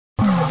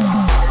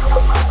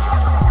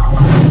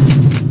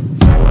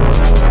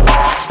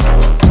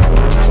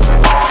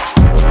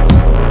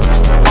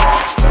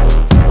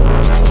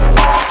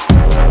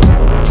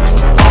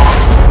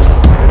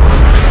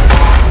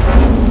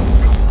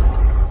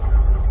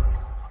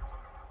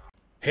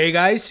Hey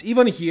guys,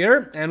 Ivan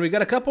here, and we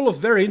got a couple of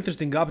very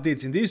interesting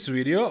updates in this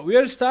video. We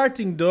are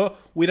starting though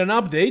with an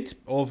update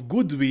of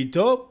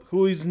GoodVito,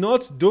 who is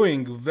not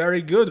doing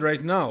very good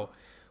right now.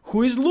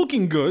 Who is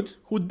looking good,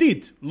 who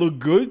did look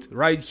good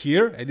right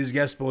here at this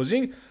guest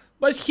posing,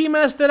 but he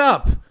messed it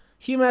up.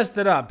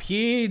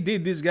 He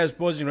did this guest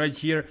posing right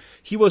here.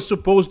 He was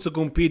supposed to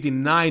compete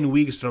in 9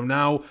 weeks from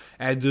now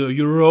at the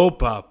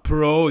Europa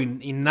Pro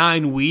in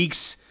 9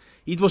 weeks.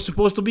 It was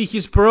supposed to be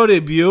his pro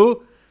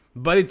debut.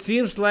 But it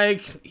seems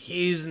like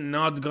he's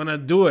not gonna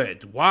do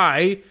it.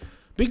 Why?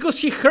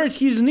 Because he hurt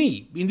his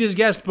knee in this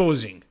guest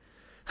posing.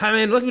 I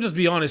mean, let me just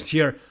be honest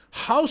here.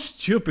 How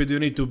stupid do you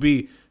need to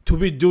be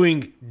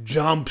doing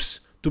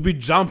jumps, to be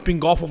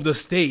jumping off of the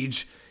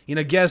stage in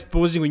a guest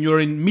posing when you're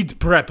in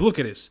mid-prep? Look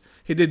at this.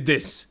 He did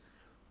this.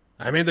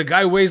 I mean, the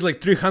guy weighs like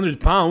 300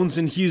 pounds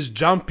and he's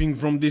jumping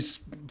from this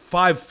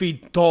 5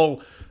 feet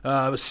tall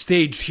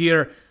stage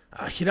here.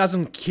 He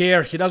doesn't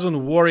care, he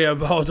doesn't worry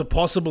about a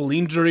possible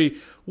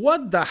injury.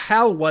 What the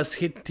hell was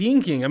he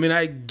thinking? I mean,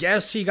 I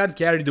guess he got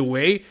carried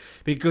away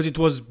because it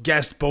was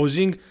guest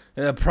posing.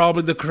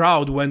 Probably the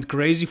crowd went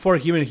crazy for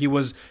him and he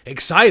was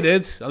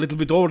excited, a little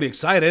bit overly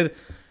excited,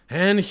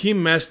 and he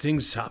messed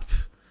things up.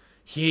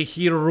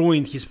 He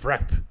ruined his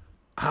prep.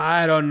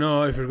 I don't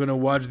know if you're gonna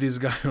watch this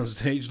guy on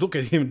stage. Look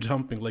at him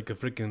jumping like a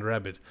freaking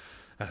rabbit.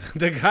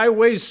 The guy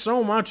weighs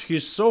so much,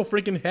 he's so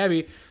freaking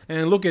heavy,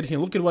 and look at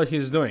him, look at what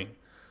he's doing.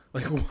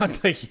 Like,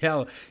 what the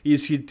hell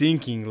is he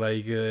thinking?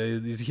 Like,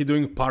 is he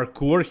doing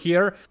parkour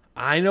here?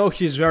 I know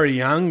he's very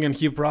young and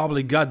he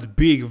probably got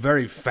big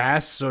very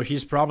fast, so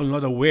he's probably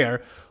not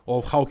aware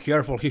of how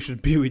careful he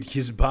should be with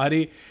his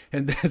body,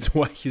 and that's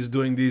why he's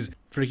doing these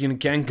freaking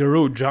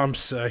kangaroo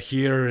jumps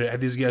here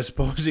at this guest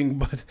posing.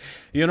 But,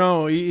 you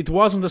know, it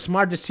wasn't a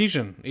smart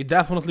decision. It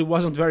definitely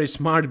wasn't very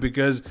smart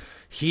because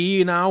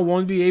he now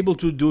won't be able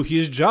to do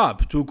his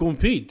job, to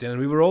compete, and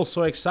we were all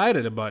so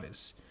excited about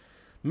this.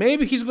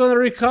 Maybe he's gonna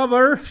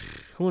recover,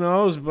 who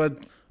knows, but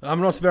I'm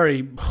not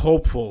very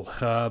hopeful.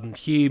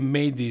 He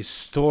made this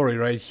story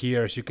right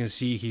here. As you can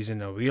see, he's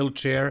in a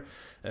wheelchair.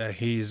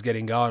 He's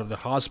getting out of the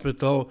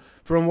hospital.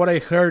 From what I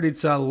heard,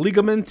 it's a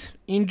ligament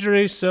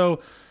injury, so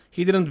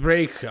he didn't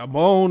break a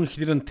bone, he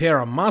didn't tear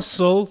a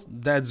muscle.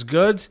 That's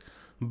good,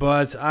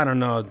 but I don't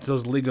know,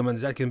 those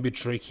ligaments, that can be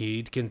tricky.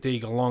 It can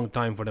take a long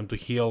time for them to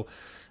heal.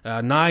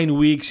 9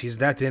 weeks, is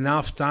that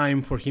enough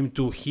time for him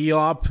to heal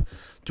up,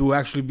 to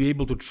actually be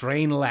able to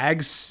train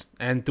legs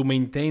and to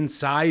maintain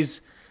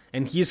size?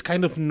 And he's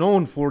kind of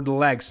known for the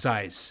leg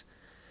size.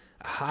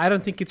 I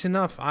don't think it's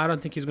enough. I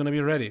don't think he's gonna be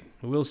ready.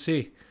 We'll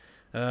see.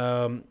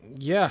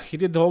 Yeah, he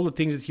did all the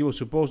things that he was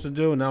supposed to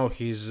do. Now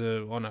he's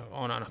on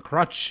a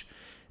crutch,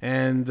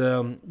 and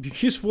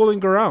he's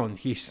fooling around.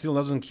 He still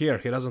doesn't care.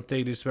 He doesn't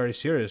take this very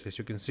seriously, as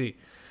you can see.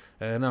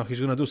 Now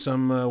he's gonna do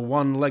some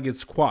one-legged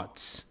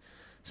squats.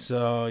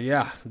 So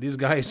yeah, this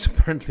guy is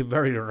apparently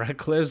very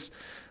reckless.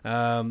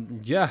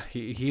 Yeah,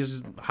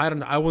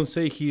 I won't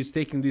say he's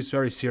taking this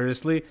very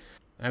seriously,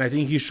 and I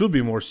think he should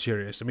be more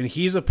serious. I mean,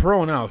 he's a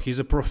pro now, he's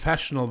a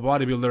professional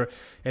bodybuilder,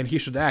 and he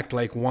should act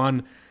like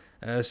one.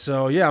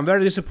 So yeah, I'm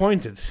very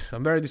disappointed.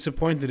 I'm very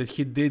disappointed that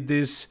he did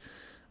this.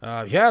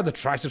 Yeah, the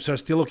triceps are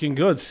still looking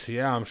good.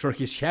 Yeah, I'm sure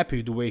he's happy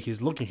with the way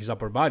he's looking, his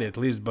upper body at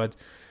least, but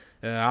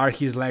are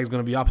his legs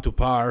gonna be up to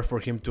par for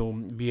him to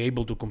be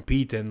able to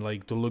compete and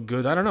like to look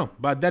good? I don't know.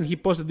 But then he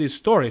posted this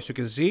story, as you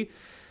can see,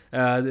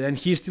 and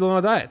he's still on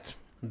a diet.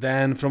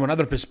 Then from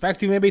another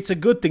perspective, maybe it's a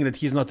good thing that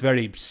he's not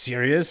very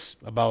serious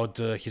about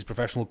his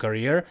professional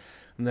career.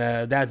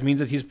 That means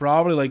that he's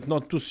probably like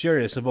not too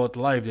serious about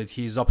life, that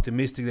he's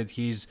optimistic, that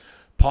he's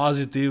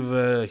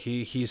positive,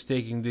 he's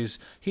taking this,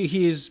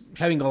 he is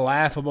having a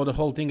laugh about the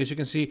whole thing, as you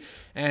can see,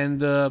 and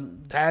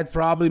that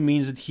probably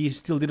means that he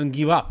still didn't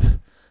give up.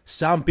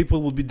 Some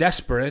people would be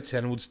desperate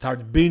and would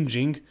start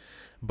binging,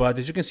 but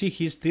as you can see,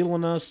 he's still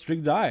on a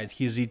strict diet.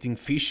 He's eating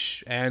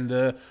fish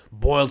and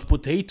boiled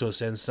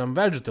potatoes and some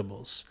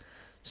vegetables.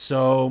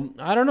 So,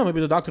 I don't know, maybe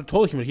the doctor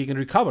told him that he can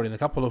recover in a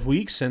couple of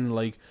weeks and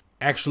like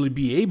actually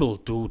be able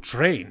to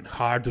train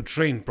hard, to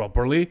train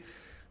properly.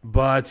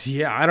 But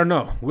yeah, I don't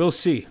know. We'll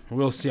see.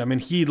 We'll see. I mean,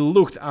 he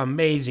looked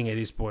amazing at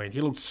this point.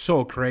 He looked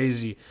so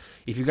crazy.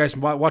 If you guys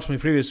watched my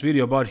previous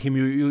video about him,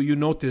 you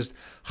noticed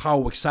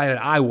how excited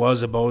I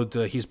was about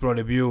his pro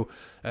debut.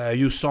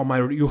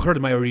 You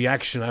heard my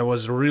reaction. I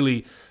was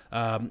really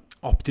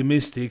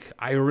optimistic.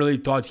 I really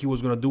thought he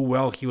was gonna do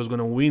well. He was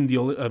gonna win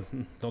the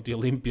not the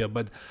Olympia,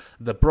 but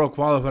the pro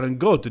qualifier and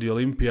go to the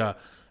Olympia.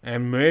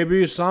 And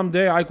maybe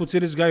someday I could see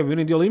this guy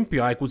winning the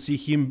Olympia. I could see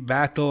him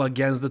battle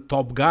against the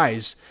top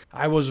guys.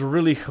 I was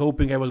really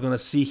hoping I was gonna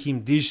see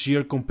him this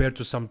year compared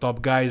to some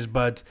top guys,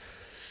 but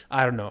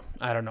I don't know.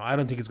 I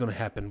don't think it's gonna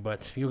happen,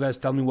 but you guys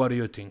tell me, what do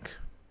you think?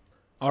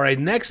 Alright,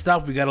 next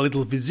up we got a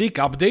little physique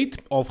update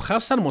of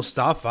Hassan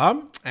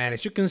Mostafa, and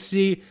as you can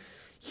see,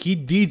 he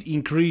did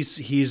increase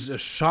his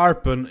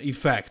sharpen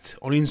effect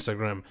on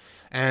Instagram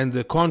and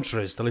the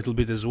contrast a little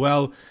bit as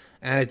well,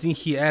 and I think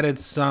he added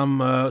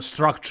some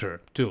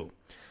structure too.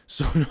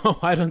 So no,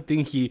 I don't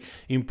think he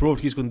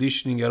improved his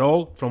conditioning at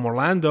all from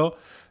Orlando.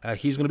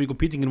 He's going to be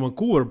competing in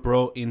Vancouver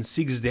Pro in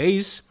 6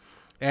 days,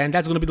 and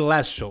that's going to be the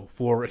last show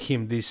for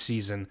him this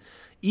season.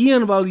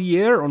 Ian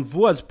Valliere on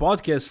Fuad's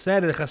podcast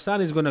said that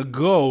Hassan is going to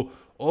go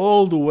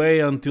all the way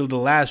until the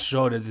last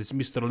show, that is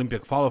Mr.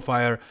 Olympic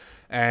qualifier,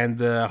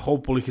 and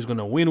hopefully he's going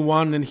to win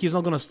one, and he's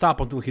not going to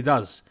stop until he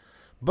does.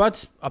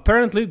 But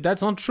apparently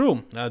that's not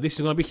true. This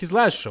is going to be his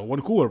last show,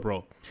 Vancouver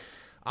Pro.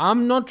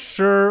 I'm not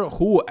sure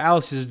who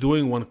else is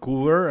doing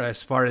Vancouver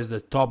as far as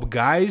the top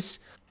guys,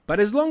 but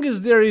as long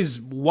as there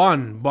is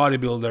one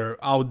bodybuilder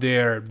out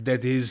there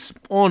that is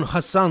on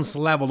Hassan's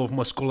level of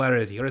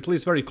muscularity, or at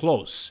least very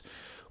close,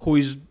 who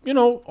is, you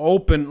know,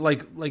 open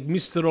like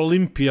Mr.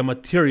 Olympia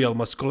material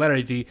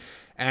muscularity,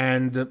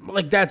 and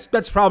like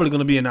that's probably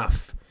gonna be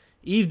enough.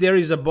 If there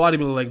is a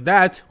bodybuilder like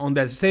that on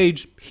that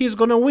stage, he's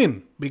gonna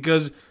win,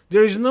 because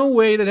there is no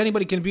way that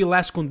anybody can be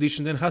less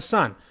conditioned than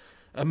Hassan.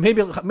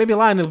 Maybe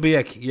Lionel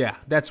Bieki, yeah,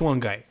 that's one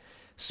guy.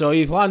 So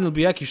if Lionel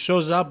Bieki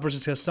shows up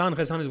versus Hassan,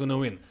 Hassan is gonna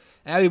win.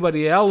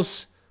 Everybody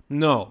else,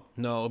 no,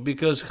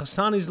 because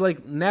Hassan is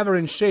like never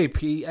in shape.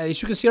 He, as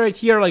you can see right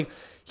here, like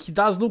he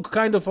does look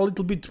kind of a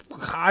little bit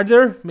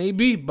harder,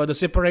 maybe, but the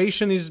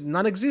separation is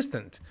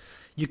non-existent.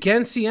 You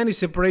can't see any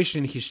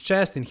separation in his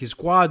chest, in his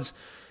quads,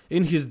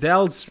 in his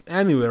delts,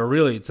 anywhere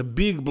really. It's a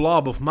big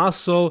blob of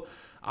muscle.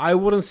 I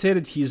wouldn't say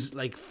that he's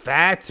like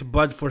fat,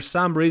 but for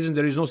some reason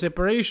there is no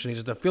separation.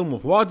 Is it a film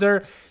of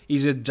water?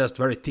 Is it just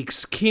very thick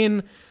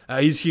skin?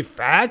 Is he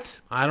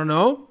fat? I don't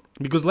know.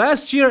 Because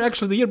last year,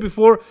 actually the year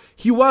before,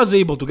 he was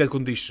able to get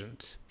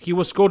conditioned. He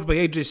was coached by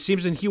AJ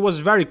Simpson. He was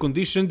very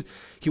conditioned.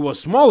 He was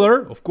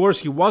smaller. Of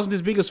course, he wasn't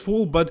as big as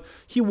Full, but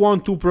he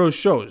won 2 pro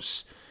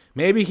shows.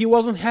 Maybe he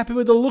wasn't happy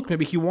with the look.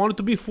 Maybe he wanted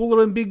to be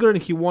fuller and bigger,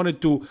 and he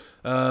wanted to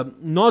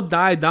not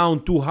die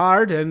down too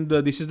hard, and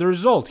this is the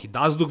result. He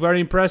does look very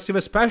impressive,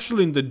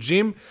 especially in the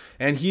gym,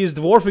 and he is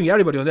dwarfing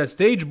everybody on that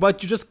stage,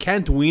 but you just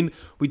can't win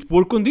with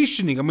poor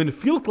conditioning. I mean,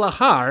 Phil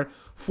Klahar,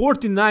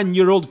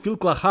 49-year-old Phil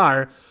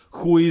Klahar,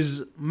 who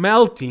is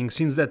melting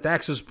since that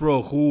Texas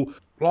Pro, who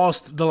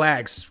lost the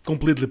legs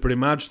completely pretty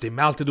much. They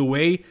melted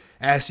away,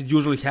 as it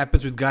usually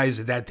happens with guys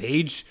at that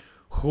age,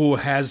 who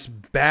has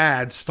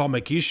bad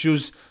stomach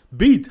issues,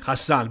 beat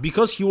Hassan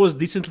because he was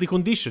decently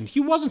conditioned. He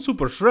wasn't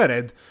super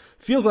shredded.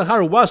 Phil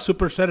Klahar was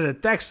super shredded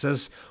at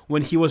Texas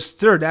when he was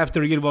third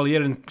after Ian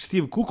Valliere and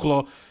Steve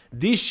Kuklo.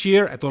 This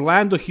year at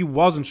Orlando, he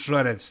wasn't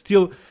shredded.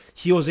 Still,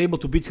 he was able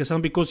to beat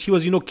Hassan because he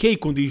was in okay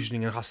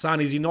conditioning, and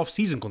Hassan is in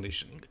off-season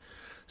conditioning.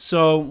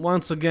 So,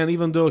 once again,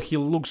 even though he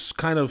looks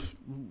kind of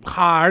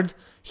hard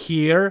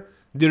here,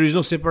 there is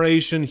no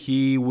separation.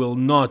 He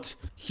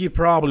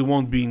probably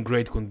won't be in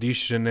great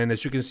condition, and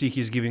as you can see,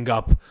 he's giving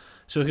up.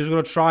 So he's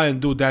going to try and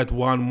do that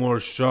one more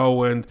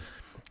show, and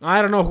I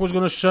don't know who's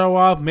going to show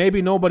up.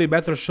 Maybe nobody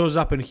better shows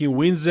up and he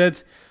wins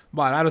it,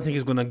 but I don't think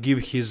he's going to give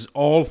his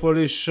all for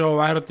this show.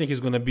 I don't think he's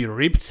going to be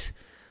ripped.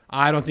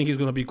 I don't think he's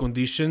going to be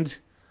conditioned.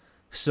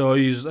 So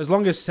as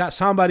long as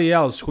somebody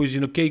else who is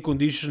in okay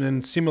condition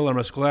and similar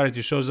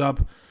muscularity shows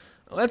up,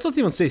 let's not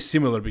even say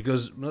similar,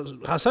 because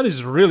Hassan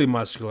is really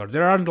muscular.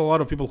 There aren't a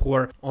lot of people who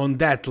are on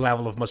that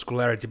level of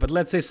muscularity, but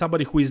let's say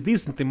somebody who is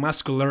decently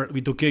muscular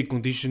with okay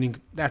conditioning,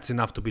 that's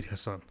enough to beat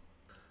Hassan.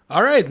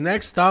 Alright,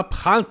 next up,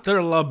 Hunter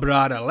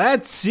Labrada.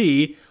 Let's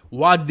see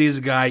what this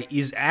guy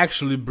is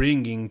actually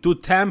bringing to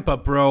Tampa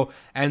Pro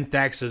and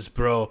Texas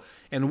Pro,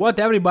 and what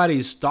everybody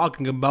is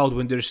talking about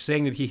when they're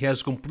saying that he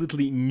has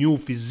completely new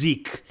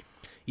physique.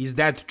 Is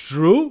that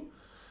true?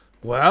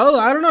 Well,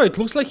 I don't know. It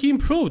looks like he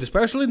improved,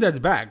 especially in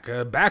that back.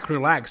 Back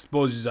relaxed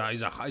pose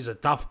is a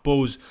tough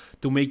pose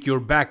to make your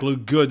back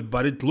look good,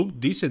 but it looked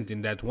decent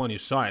in that one. You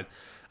saw it.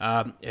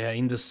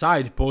 In the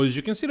side pose,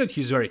 you can see that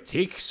he's very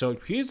thick, so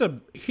he's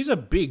a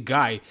big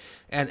guy,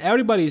 and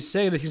everybody is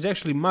saying that he's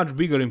actually much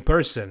bigger in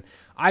person.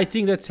 I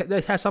think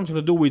that has something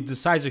to do with the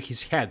size of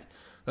his head.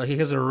 He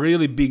has a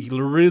really big,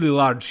 really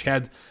large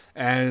head,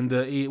 and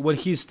when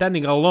he's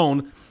standing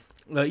alone,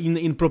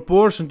 in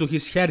proportion to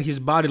his head, his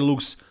body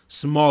looks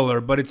smaller,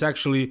 but it's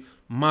actually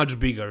much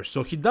bigger.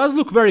 So he does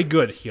look very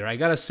good here, I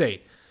gotta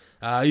say.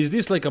 Is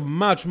this like a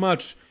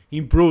much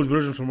improved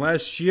version from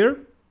last year?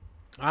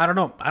 I don't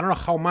know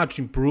how much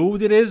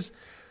improved it is,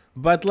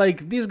 but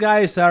like these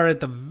guys are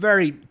at a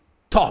very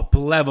top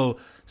level,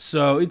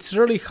 so it's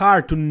really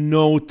hard to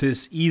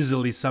notice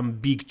easily some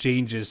big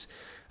changes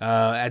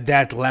at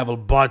that level,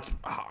 but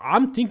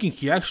I'm thinking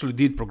he actually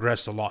did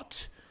progress a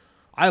lot.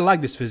 I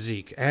like this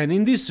physique, and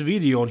in this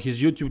video on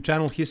his YouTube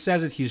channel, he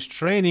says that he's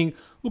training.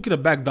 Look at the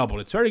back double,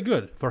 it's very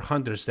good for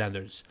Hunter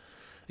standards.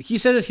 He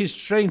says that he's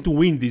training to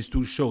win these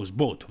 2 shows,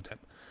 both of them,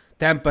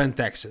 Tampa and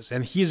Texas,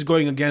 and he's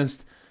going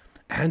against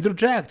Andrew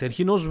Jacked, and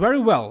he knows very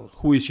well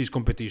who is his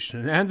competition.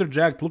 And Andrew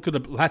Jacked, look at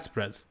the lat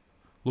spread,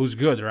 looks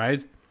good,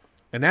 right?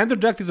 And Andrew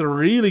Jacked is a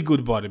really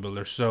good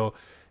bodybuilder, so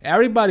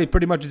everybody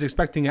pretty much is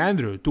expecting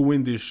Andrew to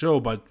win this show,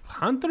 but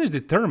Hunter is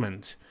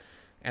determined.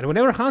 And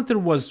whenever Hunter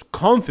was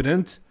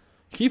confident,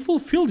 he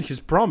fulfilled his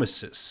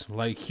promises.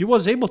 Like, he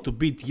was able to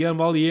beat Ian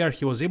Valliere,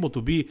 he was able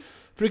to be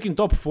freaking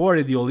top 4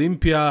 at the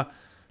Olympia.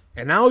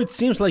 And now it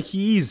seems like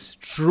he is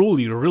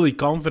truly, really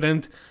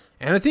confident,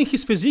 and I think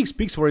his physique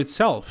speaks for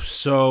itself.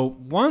 So,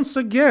 once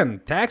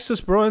again,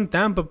 Texas Pro and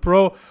Tampa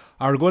Pro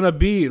are gonna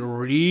be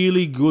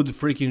really good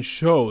freaking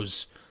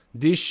shows.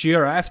 This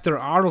year, after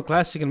Arnold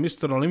Classic and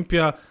Mr.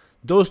 Olympia,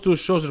 those two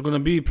shows are gonna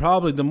be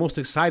probably the most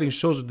exciting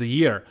shows of the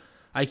year.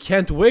 I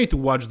can't wait to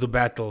watch the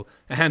battle,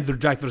 Andrew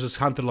Jack versus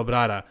Hunter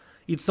Labrada.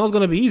 It's not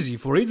gonna be easy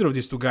for either of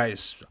these two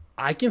guys.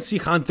 I can see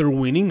Hunter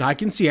winning, I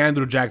can see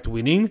Andrew Jack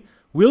winning.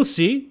 We'll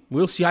see.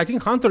 I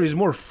think Hunter is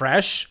more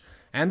fresh.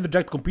 Andrew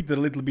Jack competed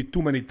a little bit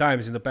too many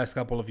times in the past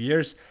couple of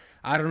years.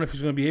 I don't know if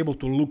he's going to be able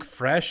to look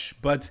fresh,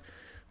 but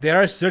there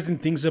are certain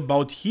things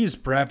about his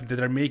prep that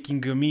are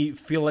making me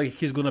feel like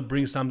he's going to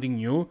bring something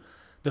new.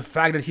 The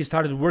fact that he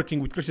started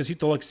working with Christian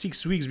Cito like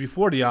 6 weeks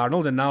before the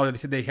Arnold, and now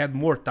that they had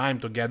more time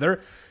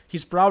together,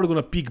 he's probably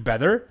going to peak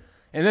better.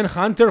 And then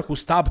Hunter, who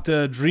stopped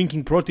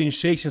drinking protein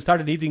shakes and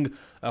started eating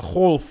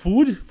whole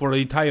food for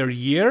the entire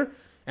year,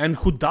 and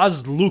who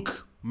does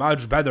look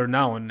much better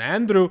now. And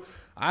Andrew,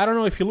 I don't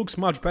know if he looks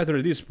much better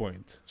at this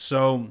point.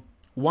 So,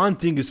 one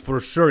thing is for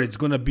sure, it's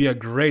gonna be a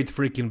great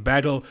freaking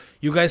battle.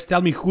 You guys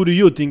tell me, who do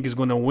you think is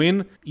gonna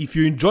win? If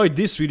you enjoyed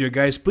this video,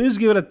 guys, please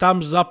give it a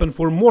thumbs up, and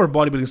for more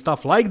bodybuilding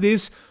stuff like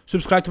this,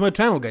 subscribe to my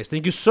channel, guys.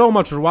 Thank you so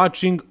much for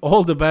watching,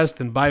 all the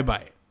best, and bye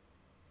bye.